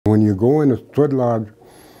When you go in a sweat lodge,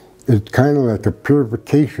 it's kind of like a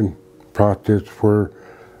purification process for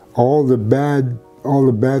all the bad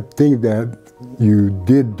things that you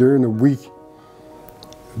did during the week.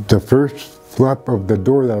 The first flap of the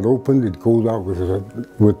door that opens, it goes out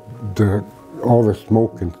with all the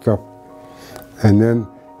smoke and stuff. And then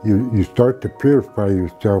you start to purify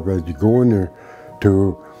yourself as you go in there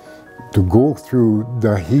to go through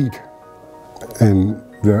the heat. And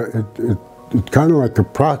it's kind of like a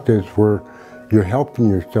process where you're helping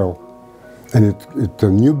yourself. And it's a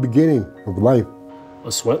new beginning of life.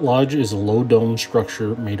 A sweat lodge is a low dome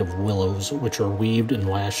structure made of willows, which are weaved and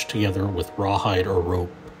lashed together with rawhide or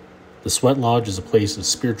rope. The sweat lodge is a place of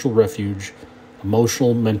spiritual refuge,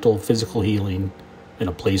 emotional, mental, physical healing, and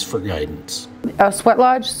a place for guidance. A sweat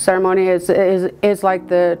lodge ceremony is like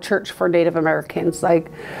the church for Native Americans.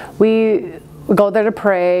 Like, we go there to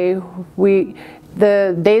pray.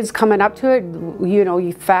 The days coming up to it,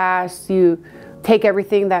 you fast, you take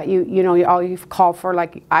everything that you call for,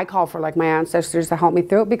 like I call for, like my ancestors to help me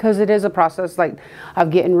through it, because it is a process like of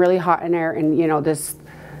getting really hot in there, and you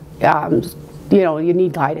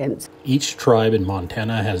need guidance. Each tribe in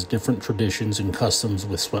Montana has different traditions and customs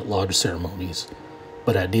with sweat lodge ceremonies,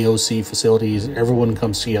 but at DOC facilities, everyone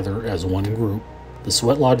comes together as one group. The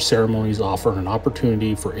sweat lodge ceremonies offer an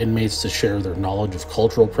opportunity for inmates to share their knowledge of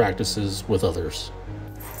cultural practices with others.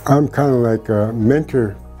 I'm kind of like a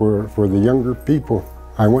mentor for the younger people.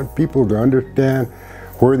 I want people to understand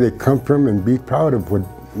where they come from and be proud of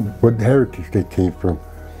what heritage they came from.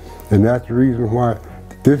 And that's the reason why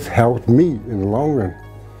this helps me in the long run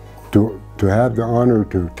to have the honor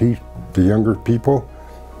to teach the younger people,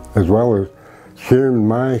 as well as sharing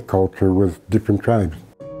my culture with different tribes.